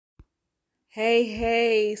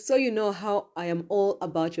Hey, so you know how I am all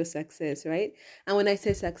about your success, right? And when I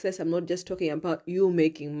say success, I'm not just talking about you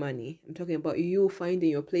making money. I'm talking about you finding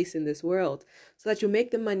your place in this world so that you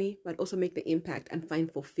make the money, but also make the impact and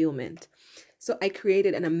find fulfillment. So I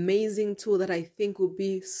created an amazing tool that I think will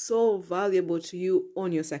be so valuable to you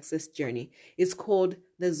on your success journey. It's called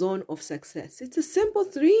the Zone of Success. It's a simple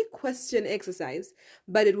 3-question exercise,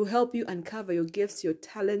 but it will help you uncover your gifts, your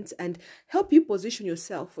talents, and help you position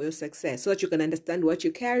yourself for your success so that you can understand what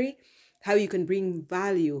you carry, how you can bring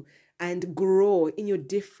value and grow in your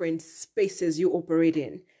different spaces you operate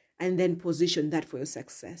in, and then position that for your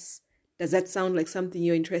success. Does that sound like something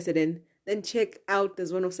you're interested in? Then check out the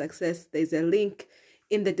Zone of Success. There's a link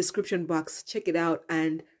in the description box. Check it out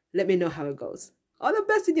and let me know how it goes. All the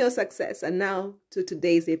best in your success. And now to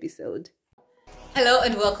today's episode. Hello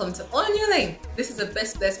and welcome to On Your Lane. This is the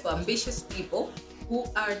best place for ambitious people who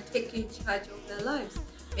are taking charge of their lives,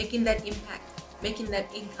 making that impact, making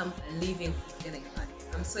that income, and living fulfilling life.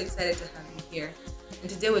 I'm so excited to have you here. And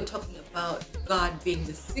today we're talking about God being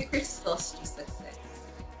the secret sauce to success.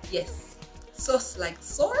 Yes, sauce like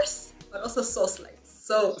source, but also sauce like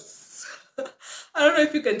sauce. I don't know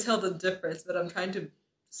if you can tell the difference, but I'm trying to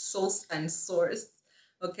sauce and source.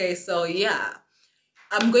 Okay, so yeah.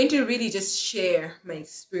 I'm going to really just share my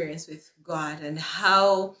experience with God and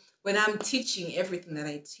how when I'm teaching everything that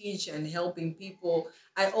I teach and helping people,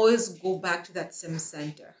 I always go back to that same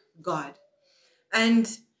center, God. And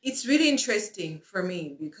it's really interesting for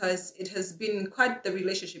me because it has been quite the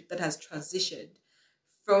relationship that has transitioned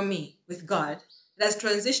from me with God. It has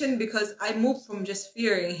transitioned because I moved from just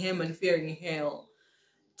fearing Him and fearing hell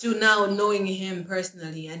to now knowing Him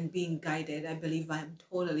personally and being guided. I believe I am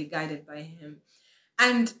totally guided by Him.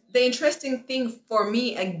 And the interesting thing for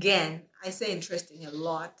me, again, I say interesting a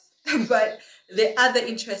lot, but the other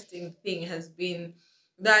interesting thing has been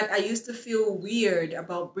that I used to feel weird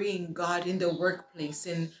about bringing God in the workplace,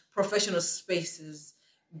 in professional spaces,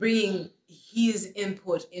 bringing His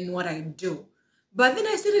input in what I do. But then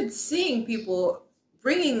I started seeing people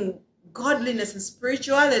bringing godliness and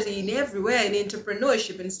spirituality in everywhere, in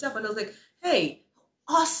entrepreneurship and stuff. And I was like, hey,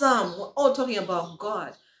 awesome. We're all talking about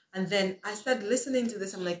God. And then I started listening to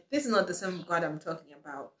this. I'm like, this is not the same God I'm talking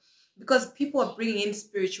about. Because people are bringing in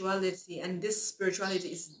spirituality, and this spirituality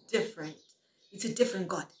is different. It's a different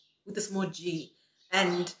God with a small g.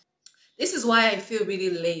 And this is why I feel really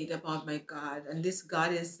laid about my God. And this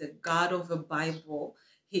God is the God of the Bible.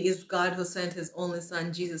 He is God who sent His only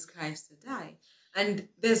Son, Jesus Christ, to die. And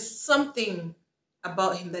there's something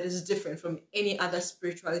about Him that is different from any other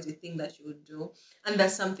spirituality thing that you would do. And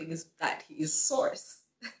that something is that He is source.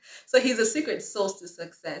 So He's a secret source to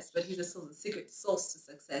success, but He's also a secret source to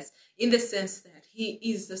success in the sense that He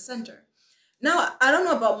is the center. Now, I don't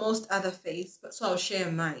know about most other faiths, but so I'll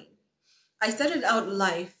share mine. I started out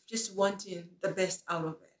life just wanting the best out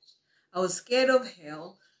of it. I was scared of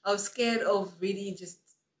hell. I was scared of really just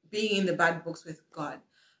being in the bad books with God.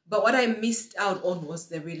 But what I missed out on was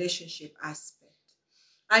the relationship aspect.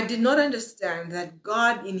 I did not understand that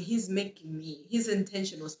God, in His making me, His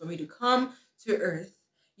intention was for me to come to earth,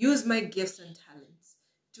 use my gifts and talents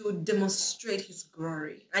to demonstrate His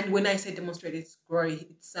glory. And when I say demonstrate His glory,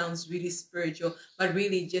 it sounds really spiritual, but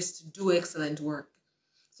really just to do excellent work.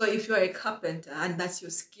 So if you're a carpenter and that's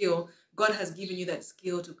your skill, God has given you that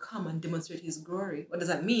skill to come and demonstrate His glory. What does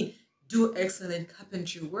that mean? Do excellent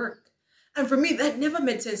carpentry work. And for me, that never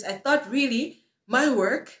made sense. I thought really my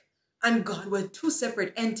work and God were two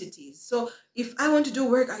separate entities. So if I want to do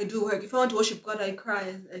work, I do work. If I want to worship God, I cry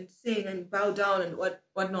and sing and bow down and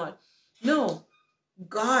whatnot. No,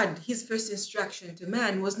 God, His first instruction to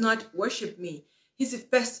man was not worship me. His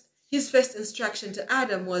first instruction to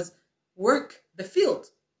Adam was work the field.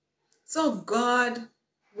 So God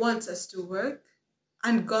wants us to work,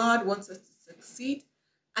 and God wants us to succeed,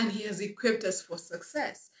 and He has equipped us for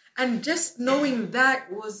success. And just knowing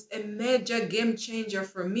that was a major game changer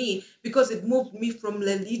for me because it moved me from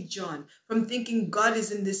religion, from thinking God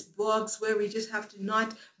is in this box where we just have to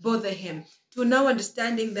not bother Him, to now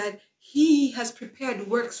understanding that He has prepared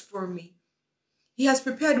works for me. He has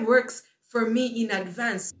prepared works for me in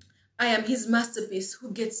advance. I am His masterpiece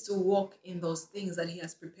who gets to walk in those things that He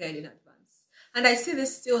has prepared in advance. And I see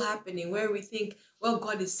this still happening where we think, well,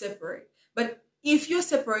 God is separate. But if you're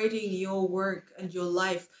separating your work and your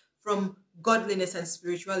life from godliness and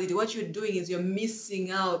spirituality, what you're doing is you're missing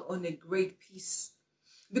out on a great piece.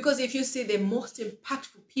 Because if you see the most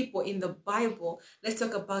impactful people in the Bible, let's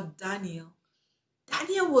talk about Daniel.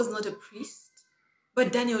 Daniel was not a priest,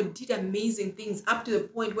 but Daniel did amazing things up to the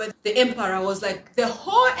point where the emperor was like, the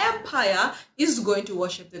whole empire is going to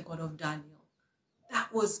worship the God of Daniel.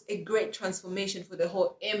 That was a great transformation for the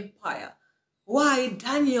whole empire. Why?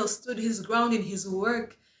 Daniel stood his ground in his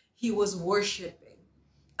work. He was worshiping.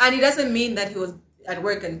 And it doesn't mean that he was at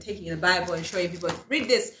work and taking the Bible and showing people, read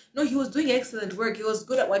this. No, he was doing excellent work. He was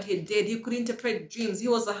good at what he did. He could interpret dreams. He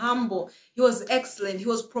was humble. He was excellent. He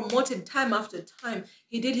was promoted time after time.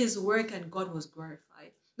 He did his work and God was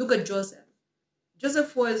glorified. Look at Joseph.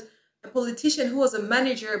 Joseph was a politician who was a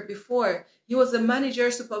manager before. He was a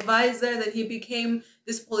manager, supervisor, then he became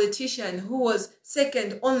this politician who was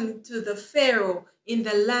second only to the Pharaoh in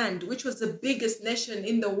the land, which was the biggest nation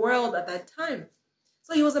in the world at that time.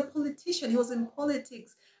 So he was a politician, he was in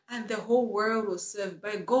politics, and the whole world was served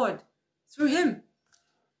by God through him.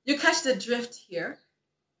 You catch the drift here.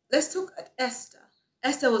 Let's look at Esther.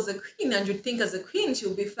 Esther was a queen, and you'd think as a queen she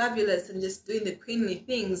would be fabulous and just doing the queenly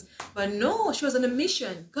things. But no, she was on a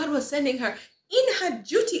mission. God was sending her in her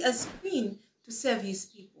duty as queen to serve his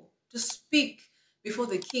people, to speak before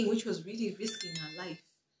the king, which was really risking her life.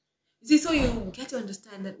 You see, so you get to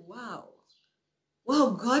understand that, wow,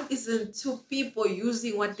 God isn't two people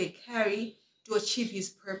using what they carry to achieve his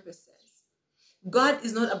purposes. God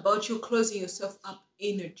is not about you closing yourself up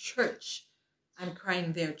in a church and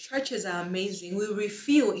crying there. Churches are amazing. We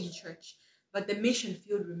refuel in church, but the mission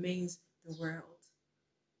field remains the world.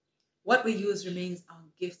 What we use remains our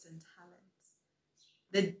gifts and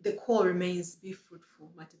talents. The call remains be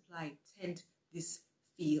fruitful, multiply, tend this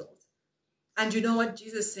field. And you know what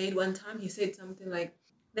Jesus said one time? He said something like,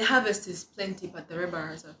 the harvest is plenty, but the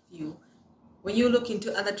laborers are few. When you look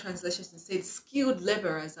into other translations, it says skilled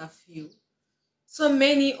laborers are few. So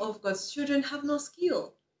many of God's children have no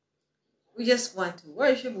skill. We just want to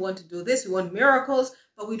worship, we want to do this, we want miracles,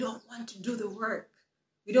 but we don't want to do the work.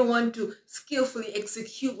 We don't want to skillfully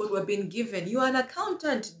execute what we're being given. You are an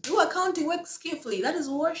accountant. Do accounting work skillfully. That is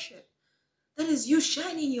worship. That is you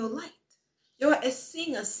shining your light. You are a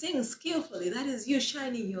singer. Sing skillfully. That is you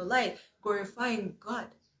shining your light, glorifying God.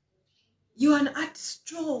 You are an artist.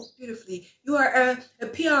 Draw beautifully. You are a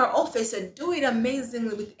PR officer. Do it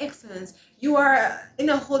amazingly with excellence. You are in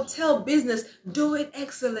a hotel business. Do it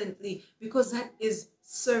excellently, because that is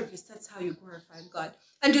service. That's how you glorify God.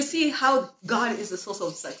 And you see how God is the source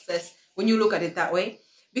of success when you look at it that way,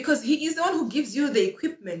 because he is the one who gives you the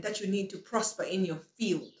equipment that you need to prosper in your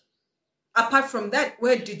field. Apart from that,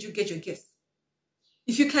 where did you get your gifts?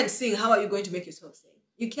 If you can't sing, how are you going to make yourself sing?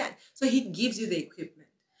 You can't. So he gives you the equipment.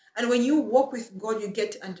 And when you walk with God, you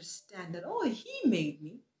get to understand that, oh, he made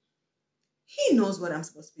me. He knows what I'm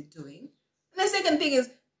supposed to be doing. And the second thing is,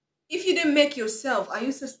 if you didn't make yourself, are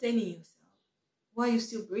you sustaining yourself? Why are you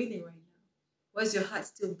still breathing right now? Why is your heart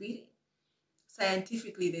still beating?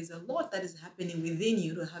 Scientifically, there's a lot that is happening within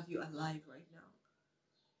you to have you alive right now.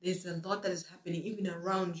 There's a lot that is happening even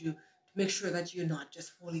around you to make sure that you're not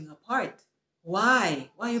just falling apart. Why?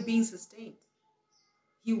 Why are you being sustained?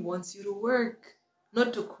 He wants you to work,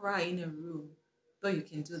 not to cry in a room, though you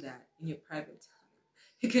can do that in your private time.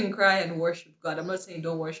 You can cry and worship God. I'm not saying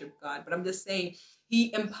don't worship God, but I'm just saying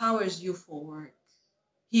he empowers you for work.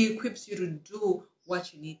 He equips you to do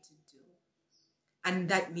what you need to do. And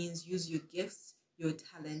that means use your gifts, your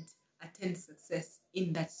talent, attain success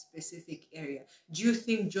in that specific area. Do you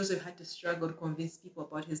think Joseph had to struggle to convince people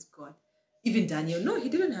about his God? Even Daniel? No, he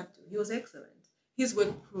didn't have to. He was excellent. His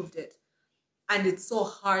work proved it. And it's so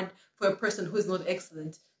hard for a person who is not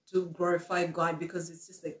excellent to glorify God, because it's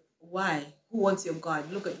just like, why? Who wants your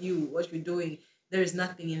God? Look at you, what you're doing. There is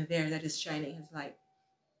nothing in there that is shining his light.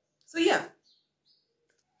 So yeah,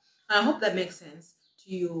 I hope that makes sense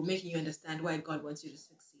to you, making you understand why God wants you to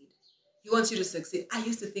succeed. He wants you to succeed. I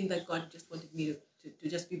used to think that God just wanted me to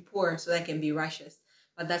just be poor so that I can be righteous.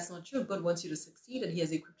 But that's not true. God wants you to succeed, and he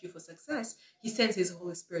has equipped you for success. He sends his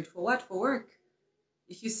Holy Spirit for what? For work.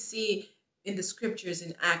 If you see in the scriptures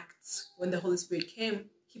in Acts, when the Holy Spirit came,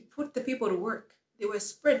 he put the people to work. They were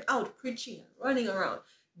spread out, preaching, running around,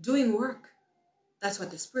 doing work. That's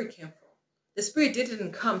what the Spirit came for. The Spirit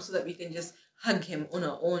didn't come so that we can just hug him on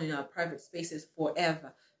our own in our private spaces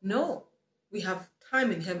forever. No, we have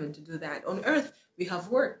time in heaven to do that. On earth, we have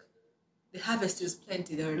work. The harvest is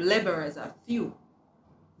plenty. The laborers are few.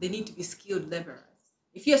 They need to be skilled laborers.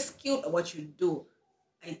 If you're skilled at what you do,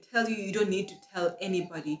 I tell you, you don't need to tell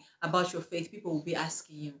anybody about your faith. People will be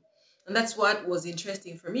asking you. And that's what was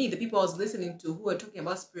interesting for me. The people I was listening to who were talking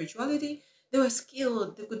about spirituality, they were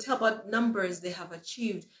skilled. They could tell about numbers they have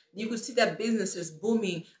achieved. You could see their businesses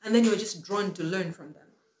booming, and then you were just drawn to learn from them.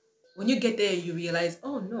 When you get there, you realize,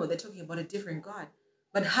 oh no, they're talking about a different God.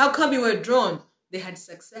 But how come you were drawn? They had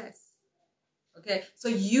success. Okay, so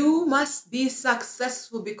you must be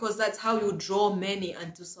successful, because that's how you draw many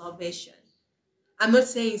unto salvation. I'm not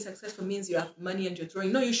saying successful means you have money and you're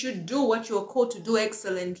throwing. No, you should do what you're called to do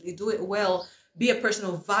excellently, do it well, be a person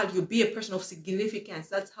of value, be a person of significance.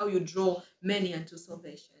 That's how you draw many unto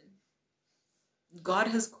salvation. God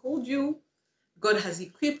has called you, God has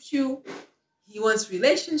equipped you, He wants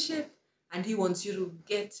relationship, and He wants you to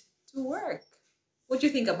get to work. What do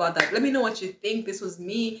you think about that? Let me know what you think. This was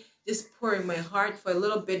me just pouring my heart for a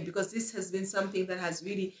little bit, because this has been something that has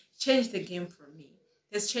really changed the game for me.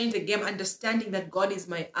 It has changed the game, understanding that God is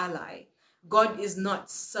my ally. God is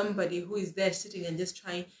not somebody who is there sitting and just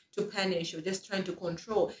trying to punish or just trying to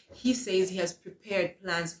control. He says He has prepared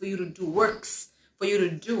plans for you to do, works for you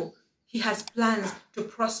to do. He has plans to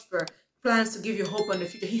prosper, plans to give you hope on the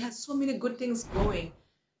future. He has so many good things going.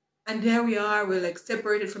 And there we are, we're like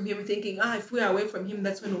separated from Him, thinking, if we are away from Him,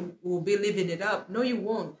 that's when we'll be living it up. No, you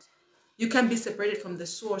won't. You can't be separated from the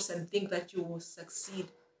source and think that you will succeed.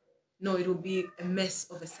 No, it will be a mess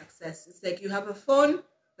of a success. It's like you have a phone,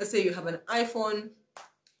 let's say you have an iPhone,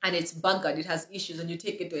 and it's buggered, it has issues, and you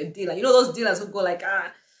take it to a dealer. You know those dealers who go like,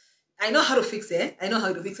 I know how to fix it. I know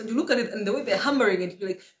how to fix it. And you look at it and the way they're hammering it, you're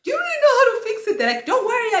like, do you really know how to fix it? They're like, don't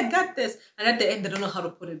worry, I got this. And at the end, they don't know how to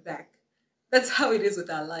put it back. That's how it is with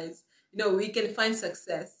our lives. We can find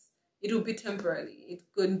success. It will be temporary. It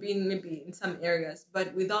could be maybe in some areas.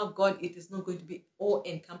 But without God, it is not going to be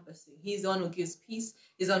all-encompassing. He's the one who gives peace.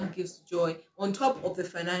 He's the one who gives joy. On top of the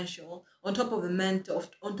financial, on top of the mental,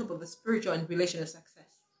 on top of the spiritual and relational success.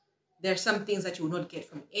 There are some things that you will not get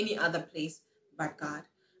from any other place but God.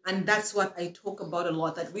 And that's what I talk about a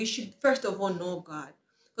lot, that we should first of all know God.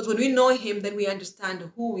 Because when we know Him, then we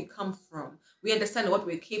understand who we come from. We understand what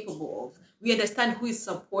we're capable of. We understand who is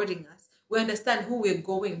supporting us. We understand who we're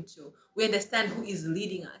going to. We understand who is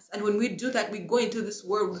leading us. And when we do that, we go into this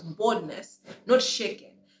world with boldness, not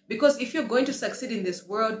shaken. Because if you're going to succeed in this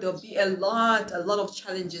world, there'll be a lot of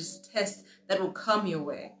challenges, tests that will come your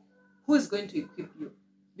way. Who is going to equip you?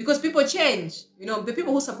 Because people change. The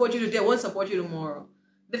people who support you today won't support you tomorrow.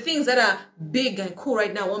 The things that are big and cool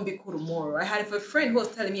right now won't be cool tomorrow. I had a friend who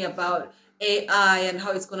was telling me about AI and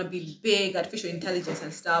how it's going to be big, artificial intelligence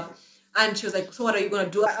and stuff. And she was like, so what are you going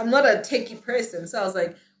to do? I'm not a techie person. So I was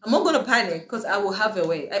like, I'm not going to panic, because I will have a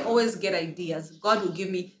way. I always get ideas. God will give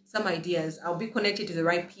me some ideas. I'll be connected to the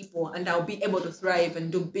right people, and I'll be able to thrive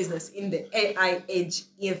and do business in the AI age,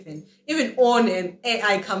 even own an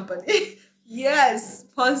AI company. Yes,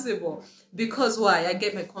 possible. Because why? I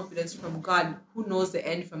get my confidence from God, who knows the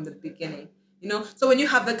end from the beginning. So when you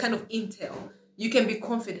have that kind of intel, you can be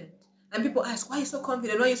confident. And people ask, why are you so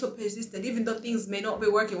confident? Why are you so persistent? Even though things may not be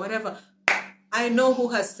working, whatever. I know who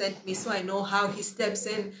has sent me, so I know how He steps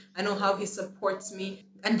in. I know how He supports me.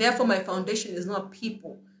 And therefore, my foundation is not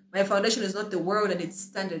people. My foundation is not the world and its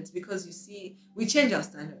standards. Because you see, we change our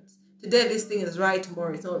standards. Today, this thing is right.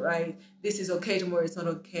 Tomorrow, it's not right. This is okay. Tomorrow, it's not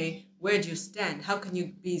okay. Where do you stand? How can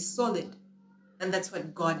you be solid? And that's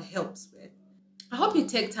what God helps with. I hope you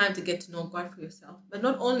take time to get to know God for yourself. But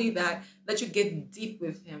not only that, that you get deep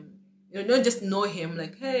with Him. Not just know Him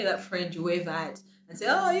like, hey, that friend you wave at and say,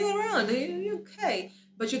 oh, you're around, are you okay?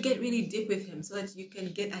 But you get really deep with Him so that you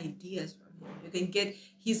can get ideas from Him. You can get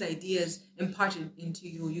His ideas imparted into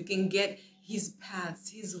you. You can get His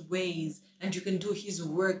paths, His ways, and you can do His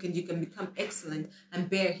work, and you can become excellent and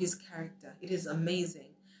bear His character. It is amazing.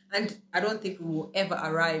 And I don't think we will ever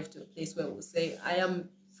arrive to a place where we'll say, I am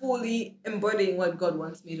fully embodying what God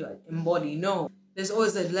wants me to embody. No, there's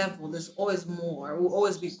always a level, there's always more. We'll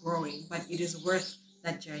always be growing, but it is worth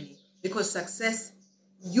that journey. Because success,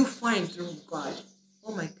 you find through God.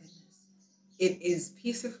 Oh my goodness. It is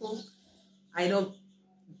peaceful. I know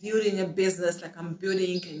building a business like I'm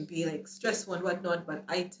building can be like stressful and whatnot, but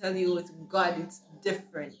I tell you, with God, it's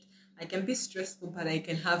different. I can be stressful, but I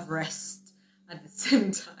can have rest at the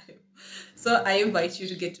same time. So I invite you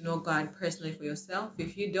to get to know God personally for yourself.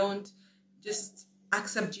 If you don't, just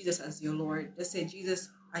accept Jesus as your Lord. Just say, Jesus,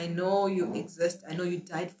 I know you exist. I know you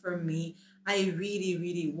died for me. I really,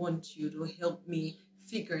 really want you to help me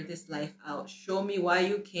figure this life out. Show me why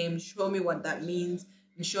you came. Show me what that means.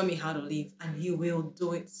 And show me how to live. And He will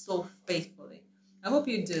do it so faithfully. I hope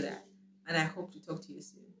you do that. And I hope to talk to you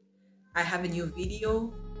soon. I have a new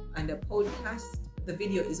video and a podcast. The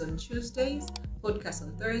video is on Tuesdays, podcast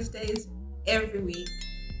on Thursdays, every week.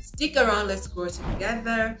 Stick around, let's grow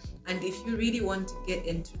together. And if you really want to get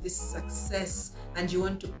into this success and you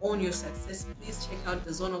want to own your success, please check out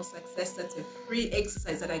the Zone of Success. That's a free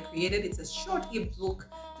exercise that I created. It's a short ebook,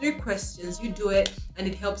 3 questions. You do it and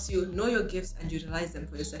it helps you know your gifts and utilize them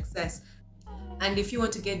for your success. And if you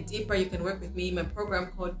want to get deeper, you can work with me in my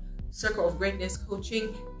program called Circle of Greatness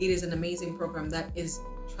Coaching. It is an amazing program that is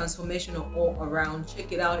transformational all around.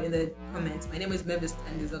 Check it out in the comments. My name is Mavis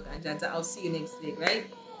Tandizo Kanjata. I'll see you next week, right?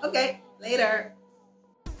 Okay, later.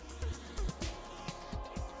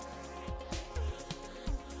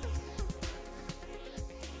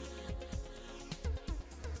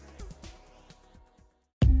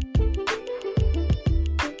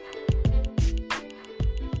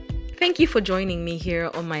 Thank you for joining me here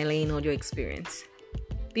on my Lane Audio Experience.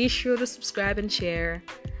 Be sure to subscribe and share,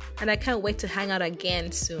 and I can't wait to hang out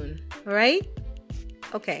again soon. All right?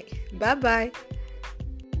 Okay, bye-bye.